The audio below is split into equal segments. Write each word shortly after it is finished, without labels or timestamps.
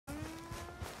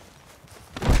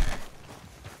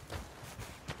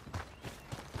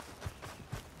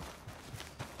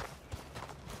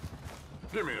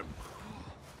Give me him.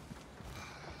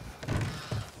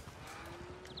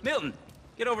 Milton,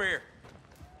 get over here.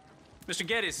 Mr.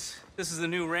 Geddes, this is the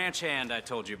new ranch hand I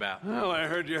told you about. Well, I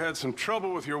heard you had some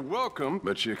trouble with your welcome,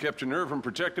 but you kept your nerve and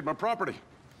protected my property.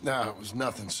 No, it was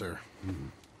nothing, sir.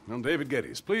 I'm David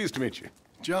Geddes. Pleased to meet you.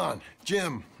 John,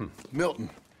 Jim, Milton.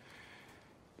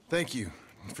 Thank you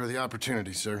for the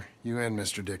opportunity, sir. You and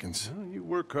Mr. Dickens. Well, you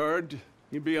work hard.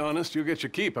 You be honest, you'll get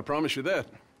your keep. I promise you that.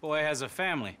 Boy has a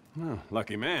family. Oh,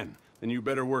 lucky man. Then you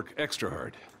better work extra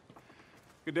hard.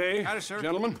 Good day, Howdy, sir.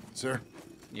 gentlemen. Sir?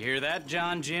 You hear that,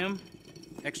 John, Jim?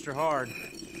 Extra hard.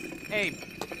 Hey,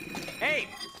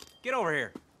 get over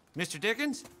here. Mr.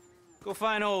 Dickens? Go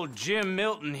find old Jim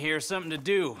Milton here something to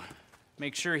do.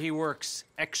 Make sure he works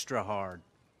extra hard.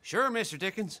 Sure, Mr.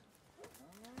 Dickens.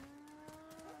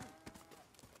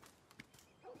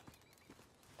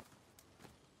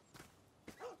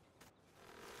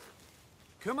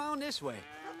 Come on this way.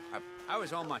 I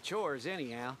was on my chores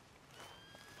anyhow.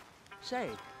 Say,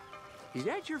 is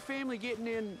that your family getting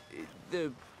in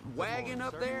the wagon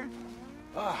up there?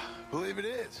 Believe it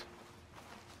is.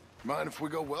 Mind if we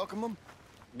go welcome them?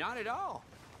 Not at all.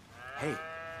 Hey,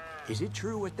 is it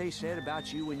true what they said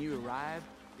about you when you arrived?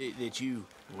 That you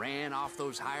ran off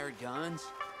those hired guns?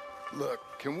 Look,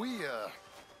 can we,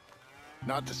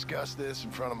 not discuss this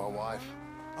in front of my wife?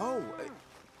 Oh,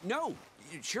 no,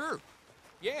 sure.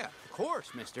 Yeah, of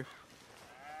course, mister.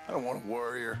 I don't want to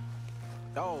worry her.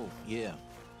 Oh, yeah.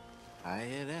 I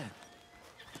hear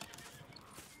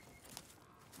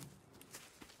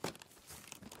that.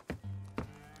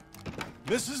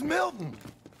 Mrs. Milton!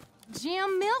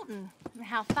 Jim Milton.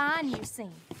 How fine you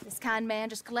seem. This kind man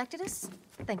just collected us.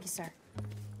 Thank you, sir.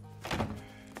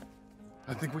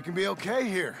 I think we can be okay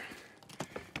here.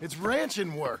 It's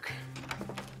ranching work.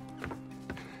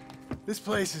 This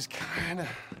place is kinda...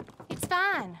 It's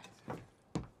fine.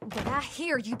 But I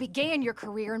hear you began your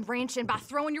career in ranching by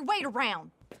throwing your weight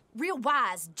around. Real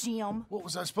wise, Jim. What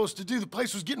was I supposed to do? The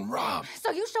place was getting robbed.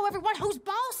 So you show everyone who's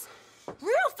boss?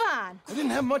 Real fine. I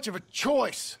didn't have much of a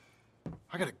choice.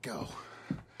 I gotta go.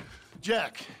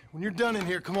 Jack, when you're done in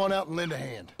here, come on out and lend a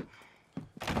hand.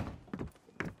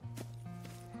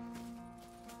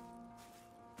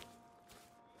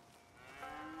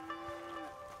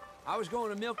 I was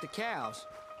going to milk the cows.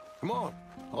 Come on,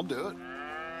 I'll do it.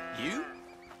 You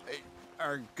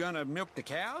are gonna milk the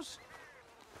cows?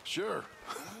 Sure.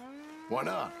 Why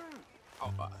not?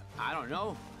 Oh, I don't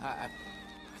know. I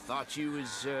thought you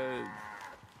was,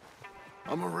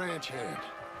 I'm a ranch hand.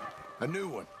 A new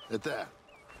one, at that.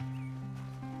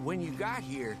 When you got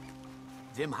here,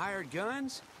 them hired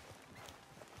guns?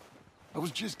 I was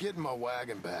just getting my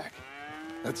wagon back.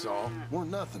 That's all.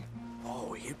 Weren't nothing.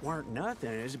 Oh, it weren't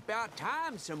nothing. It was about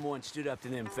time someone stood up to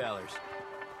them fellers.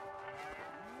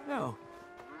 No.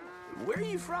 Where are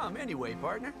you from, anyway,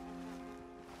 partner?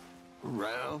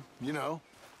 Around, you know.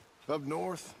 Up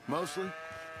north, mostly.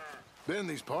 Been in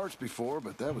these parts before,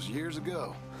 but that was years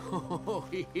ago. Oh,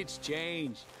 it's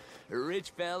changed. The rich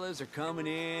fellas are coming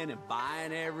in and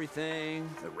buying everything,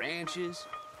 the ranches.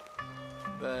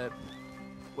 But,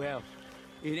 well,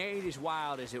 it ain't as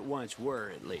wild as it once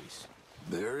were, at least.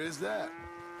 There is that.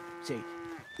 Say,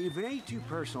 if it ain't too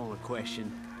personal a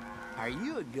question, are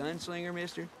you a gunslinger,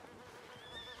 mister?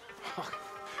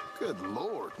 Good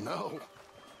Lord, no.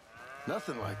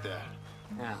 Nothing like that.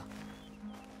 No.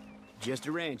 Just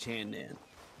a ranch hand, then.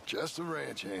 Just a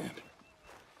ranch hand.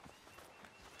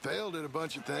 Failed at a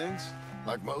bunch of things,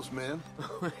 like most men.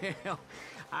 Well,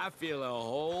 I feel a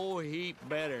whole heap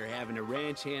better having a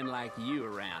ranch hand like you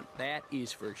around. That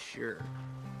is for sure.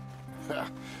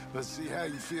 Let's see how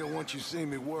you feel once you see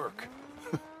me work.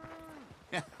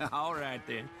 All right,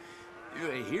 then.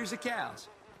 Here's the cows.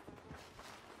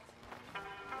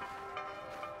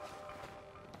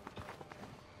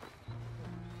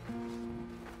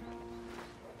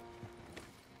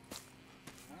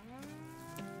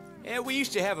 Yeah, we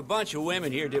used to have a bunch of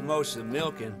women here did most of the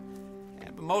milking,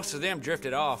 but most of them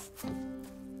drifted off.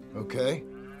 Okay.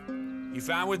 You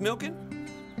fine with milking?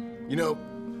 You know,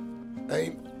 I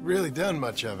ain't really done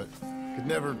much of it. Could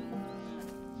never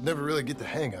really get the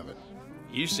hang of it.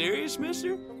 You serious,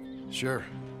 mister? Sure.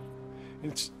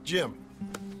 It's Jim.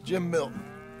 Jim Milton.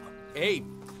 Hey,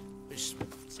 just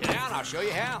sit down, I'll show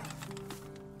you how.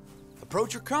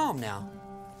 Approach her calm now.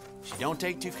 She don't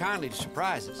take too kindly to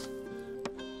surprises.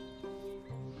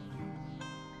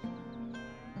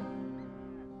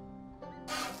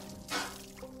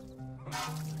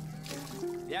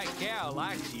 That cow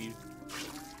likes you.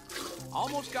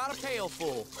 Almost got a pail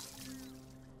full.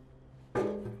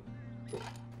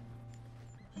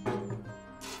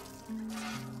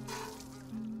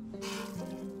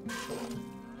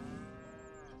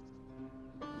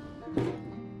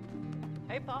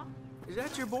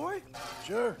 Lancelot your boy?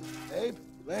 Sure. Abe,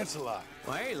 Lancelot.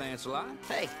 Well, hey, Lancelot.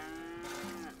 Hey,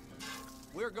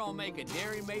 We're gonna make a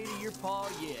dairy maid of your paw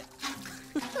yet.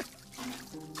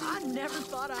 I never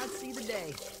thought I'd see the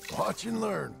day. Watch and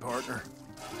learn, partner.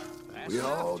 That's We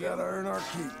enough, all Jim. gotta earn our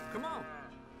keep. Come on.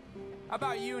 How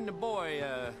about you and the boy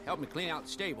help me clean out the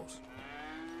stables?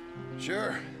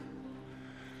 Sure.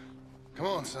 Come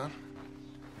on, son.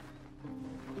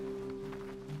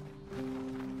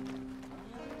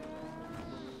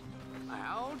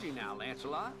 How old you now,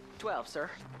 Lancelot? 12, sir.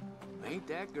 Ain't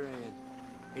that grand?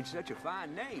 It's such a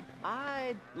fine name.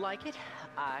 I like it.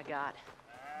 I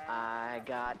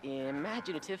got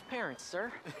imaginative parents,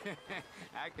 sir.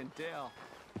 I can tell.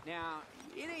 Now,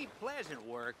 it ain't pleasant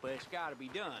work, but it's gotta be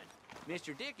done.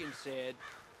 Mr. Dickens said,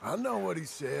 I know what he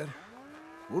said.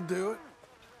 We'll do it.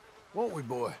 Won't we,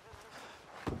 boy?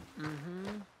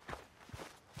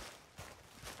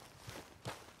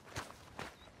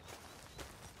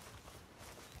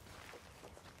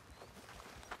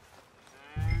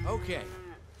 okay.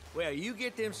 Well, you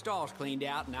get them stalls cleaned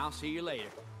out, and I'll see you later.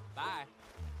 Bye.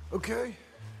 Okay,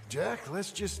 Jack,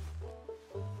 let's just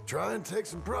try and take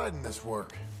some pride in this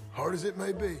work, hard as it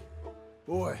may be.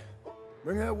 Boy,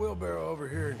 bring that wheelbarrow over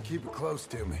here and keep it close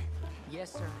to me.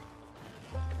 Yes, sir.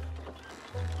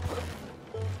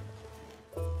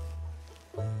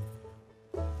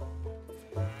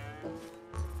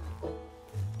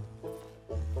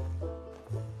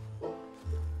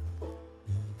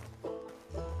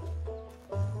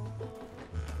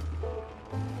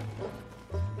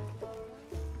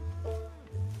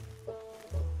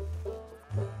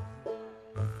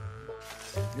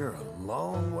 You're a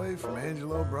long way from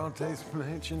Angelo Bronte's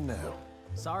mansion now.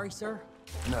 Sorry, sir.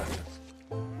 Nothing.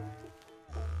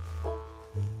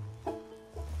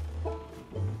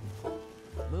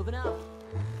 Moving up.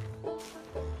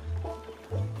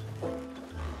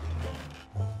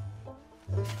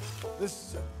 This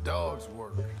is a dog's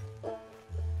work.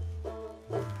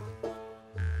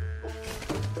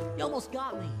 You almost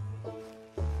got me.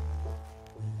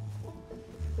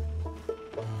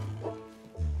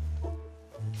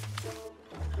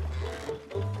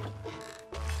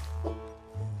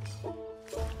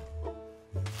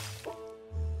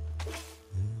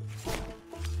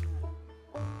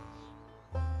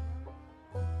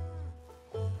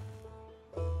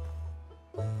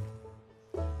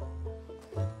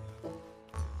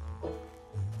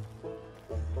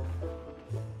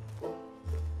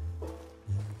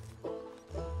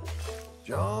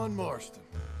 John Marston,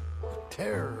 the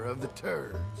terror of the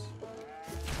turds.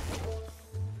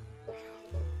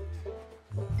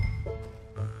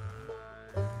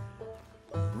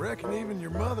 Reckon even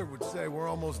your mother would say we're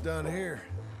almost done here.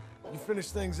 You finish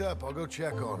things up, I'll go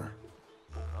check on her.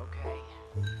 Okay.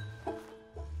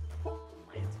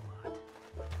 Lancelot.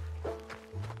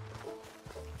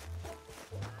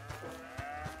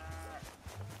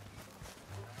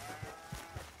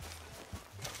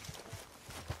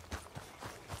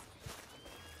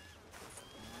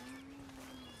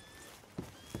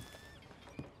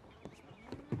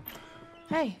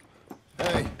 Hey,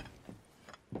 Hey,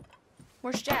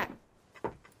 where's Jack?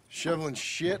 shoveling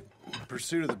shit in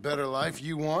pursuit of the better life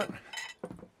you want?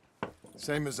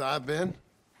 Same as I've been?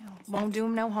 Won't do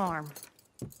him no harm.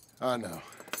 I know.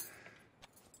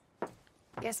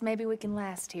 Guess maybe we can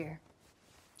last here.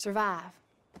 Survive.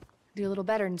 Do a little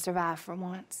better than survive for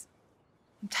once.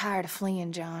 I'm tired of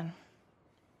fleeing, John.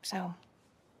 So,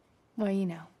 well, you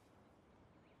know.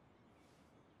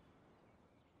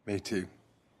 Me too.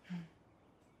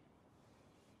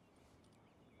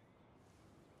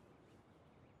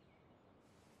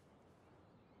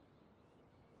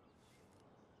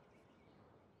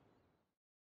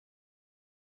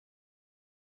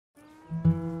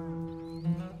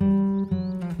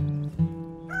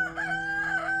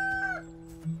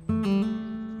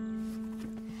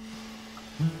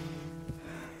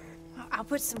 I'll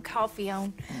put some coffee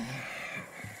on.